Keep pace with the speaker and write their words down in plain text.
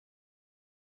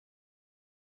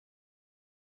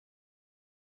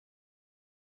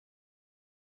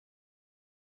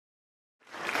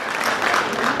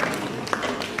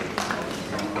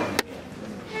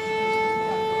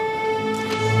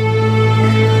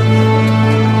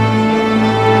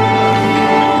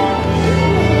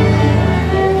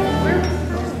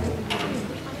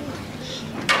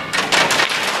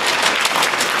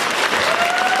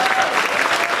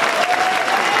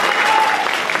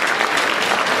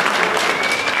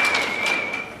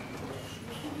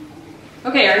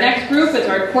Okay, our next group is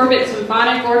our Corbett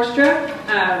Symphonic Orchestra.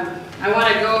 I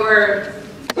want to go over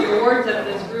the awards that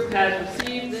this group has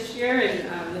received this year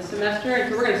and this semester.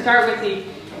 And so we're going to start with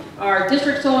our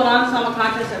District Solo and Ensemble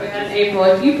contest that we had in April.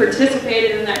 If you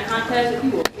participated in that contest, if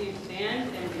you will please stand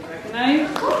and be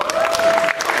recognized.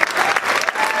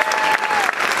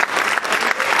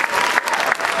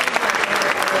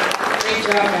 Great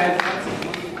job, guys.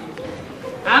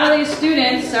 Out of these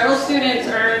students, several students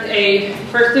earned a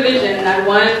first division that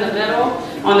won the medal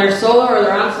on their solo or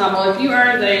their ensemble. If you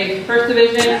earned a first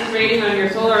division rating on your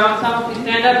solo or ensemble, please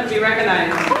stand up and be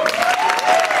recognized.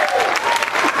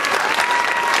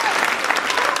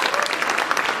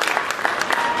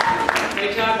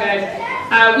 Great job,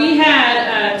 guys. We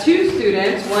had two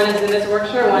students, one is in this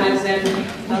orchestra, one is in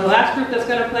the last group that's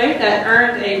going to play, that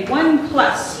earned a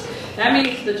 1+. That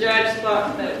means the judge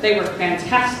thought that they were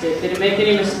fantastic. They didn't make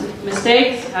any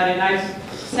mistakes, had a nice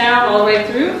sound all the way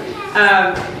through.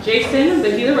 Jason,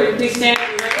 the healer, will you please stand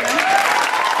and be recognized?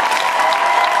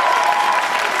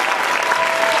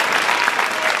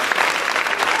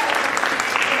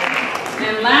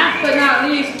 And last but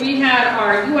not least, we had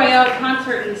our UIL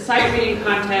concert and sight reading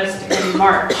contest in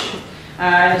March.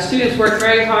 The students worked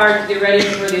very hard to get ready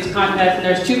for these contests, and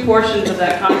there's two portions of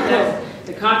that contest.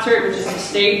 The concert, which is the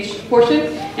stage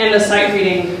portion, and the sight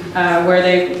reading, where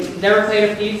they never played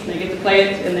a piece, and they get to play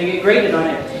it, and they get graded on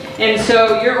it. And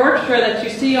so your orchestra that you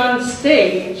see on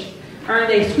stage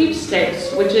earned a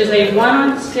sweepstakes, which is a 1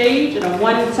 on stage and a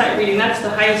 1 in sight reading. That's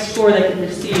the highest score they can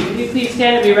receive. Can you please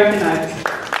stand and be recognized?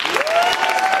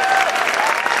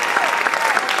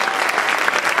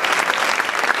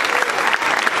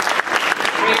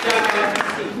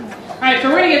 Alright, so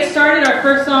we're going to get started. Our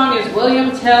first song is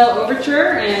William Tell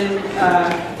Overture, and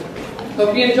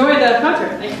hope you enjoy the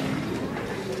concert. Thank you.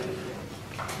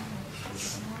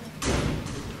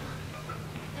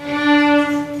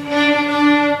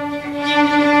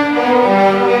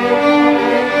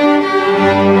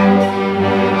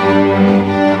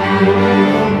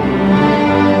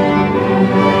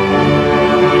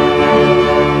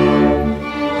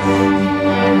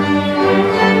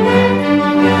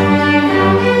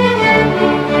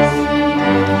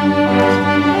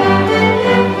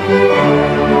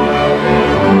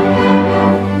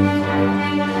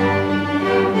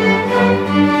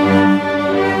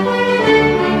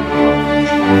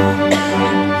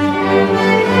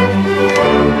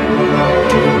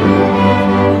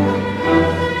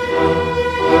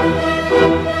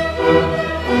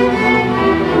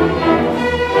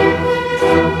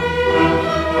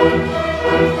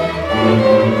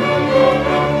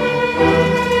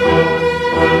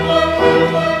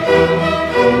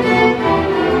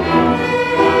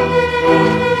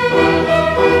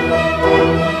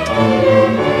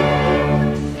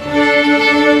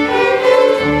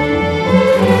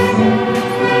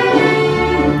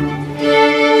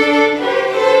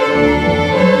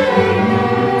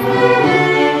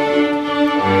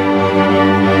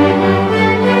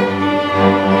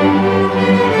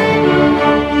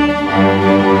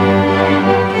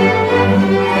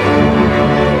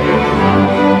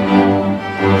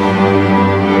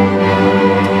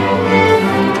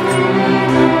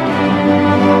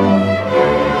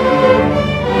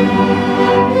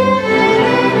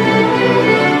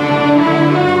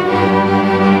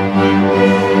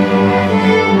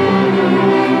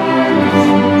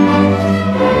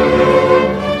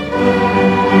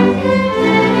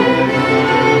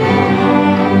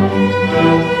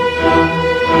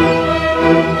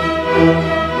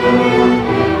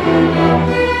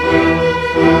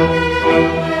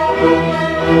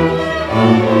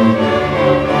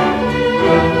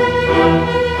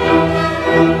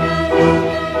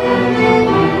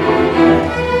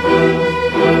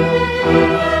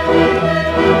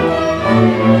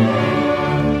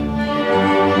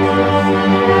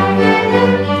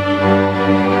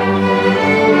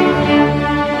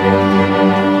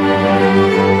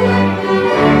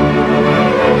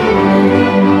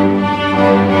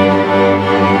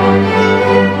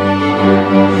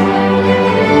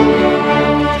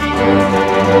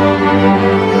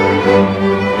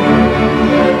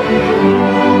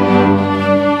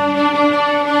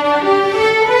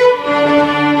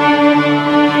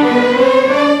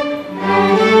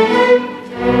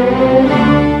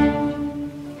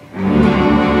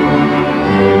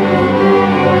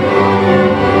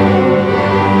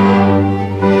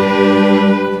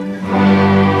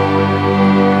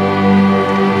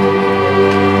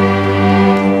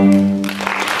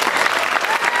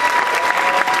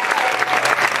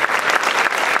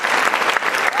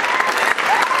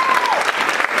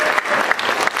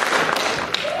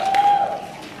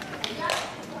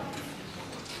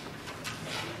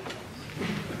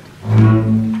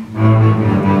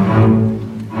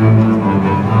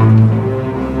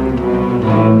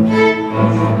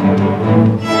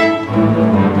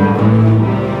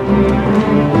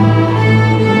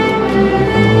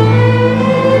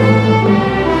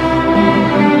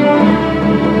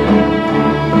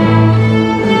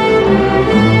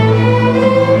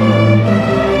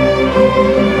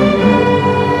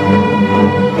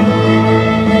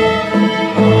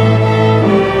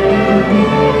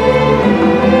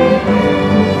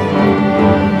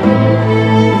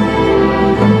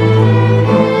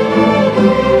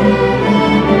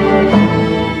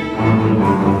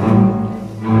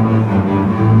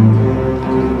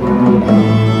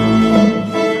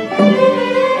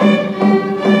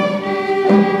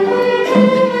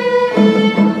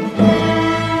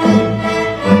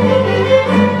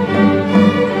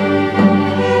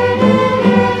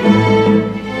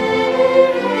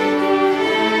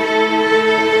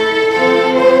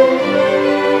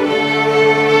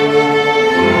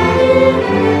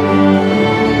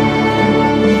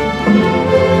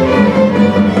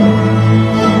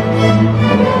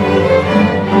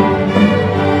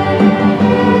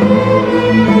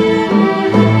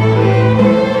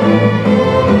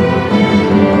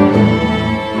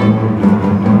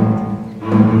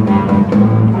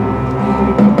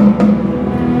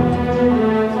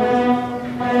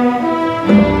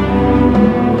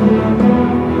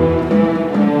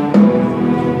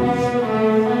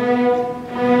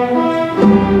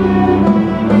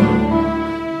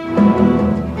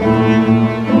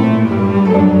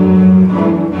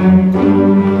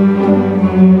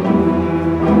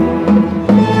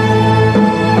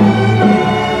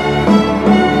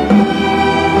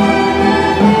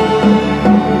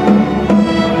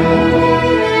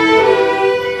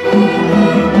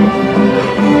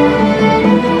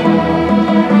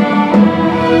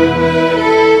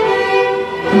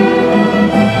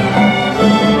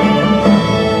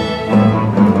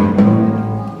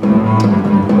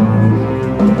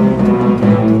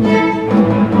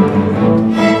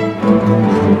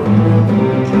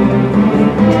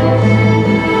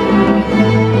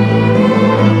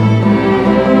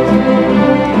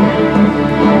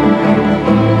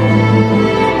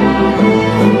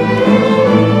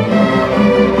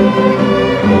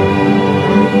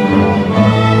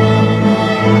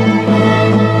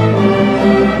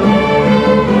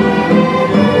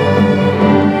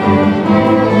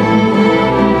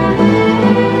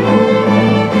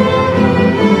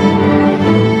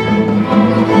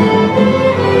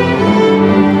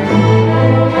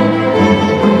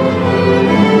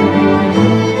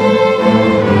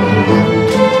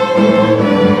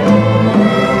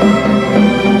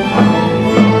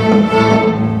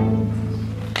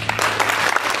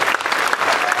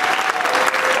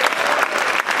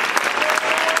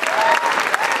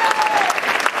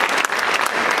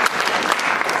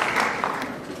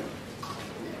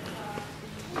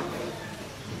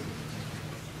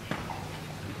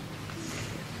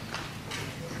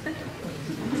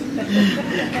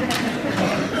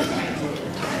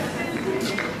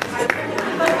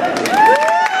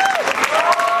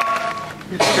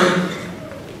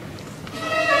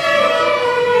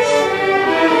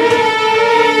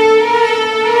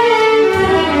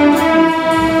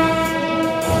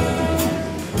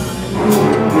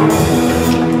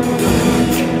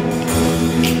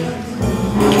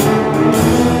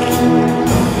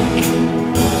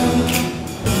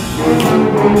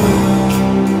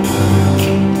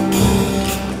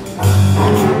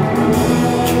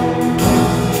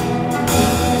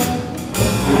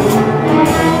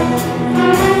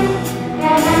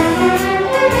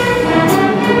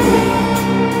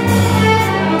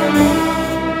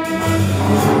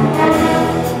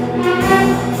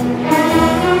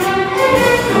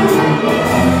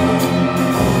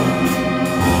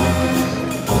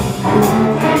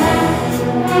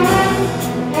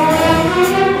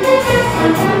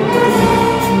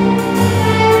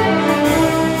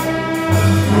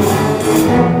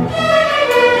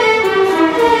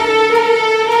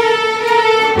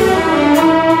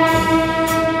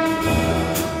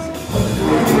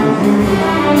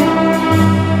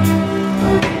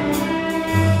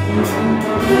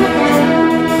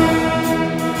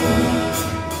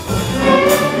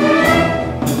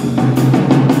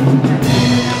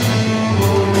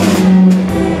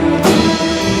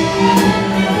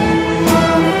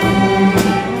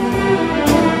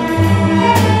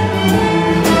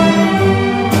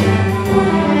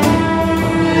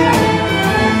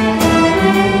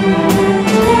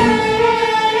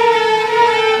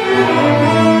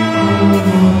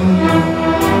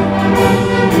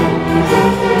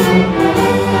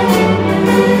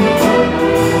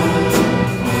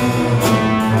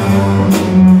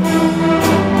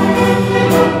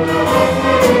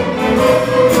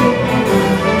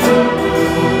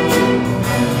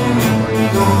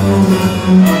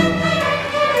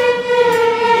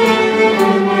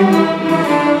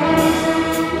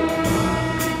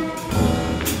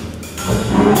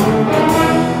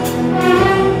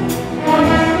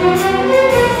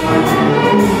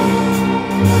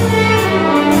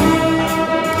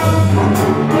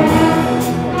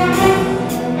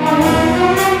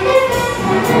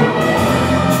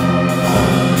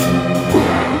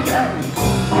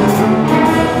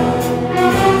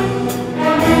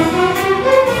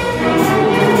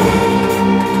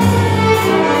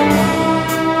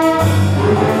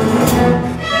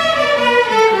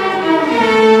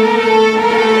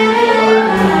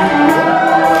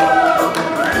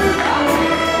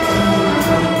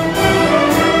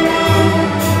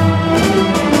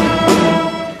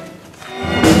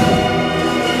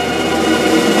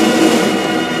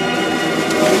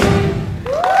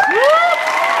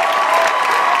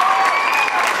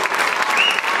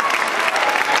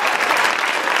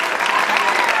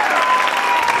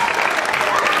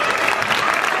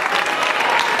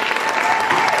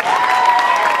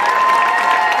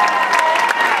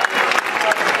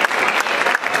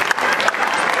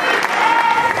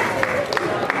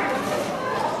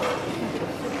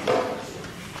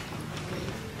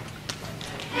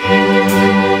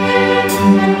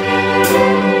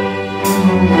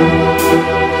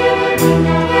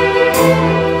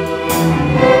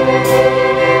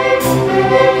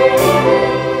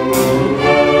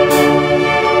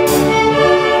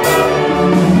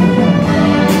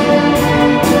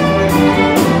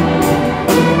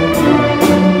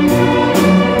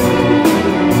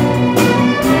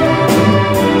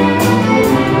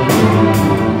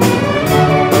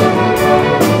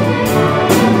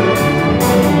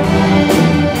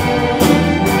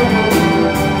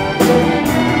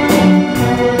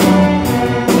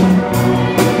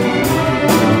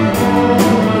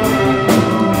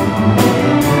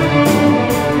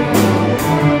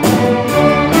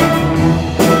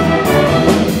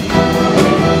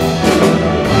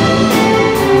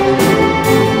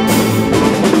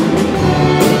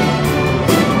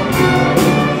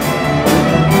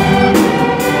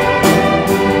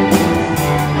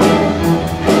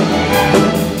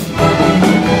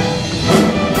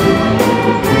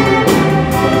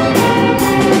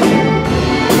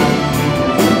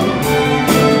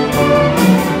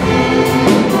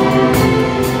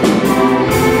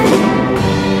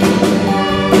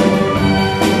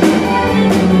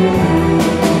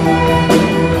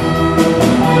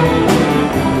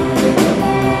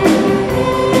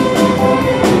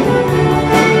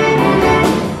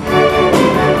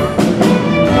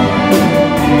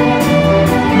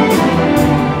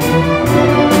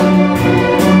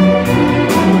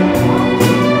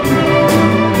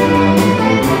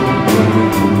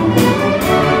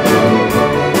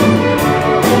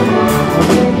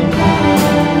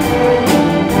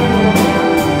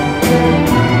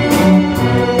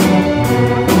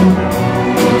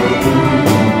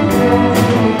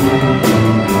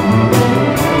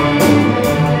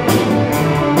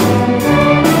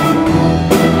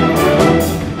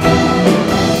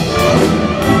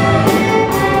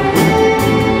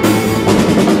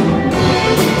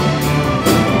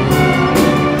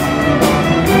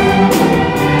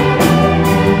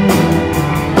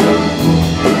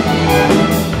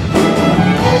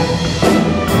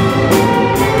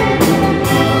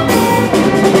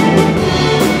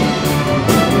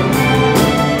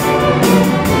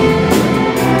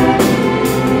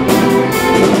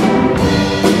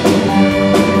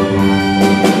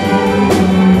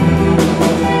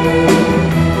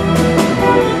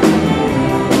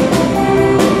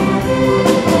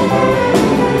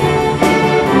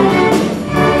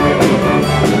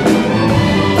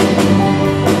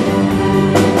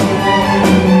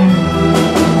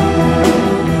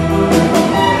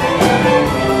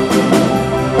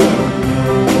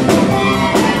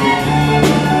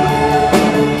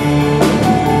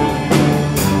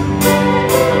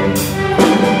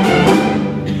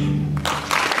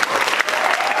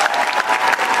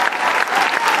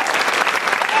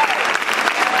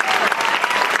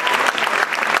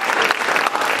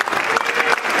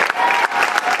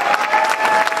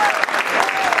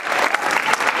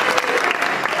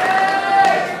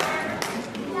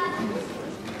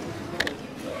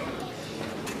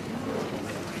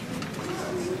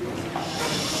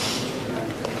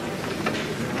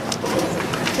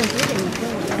 reading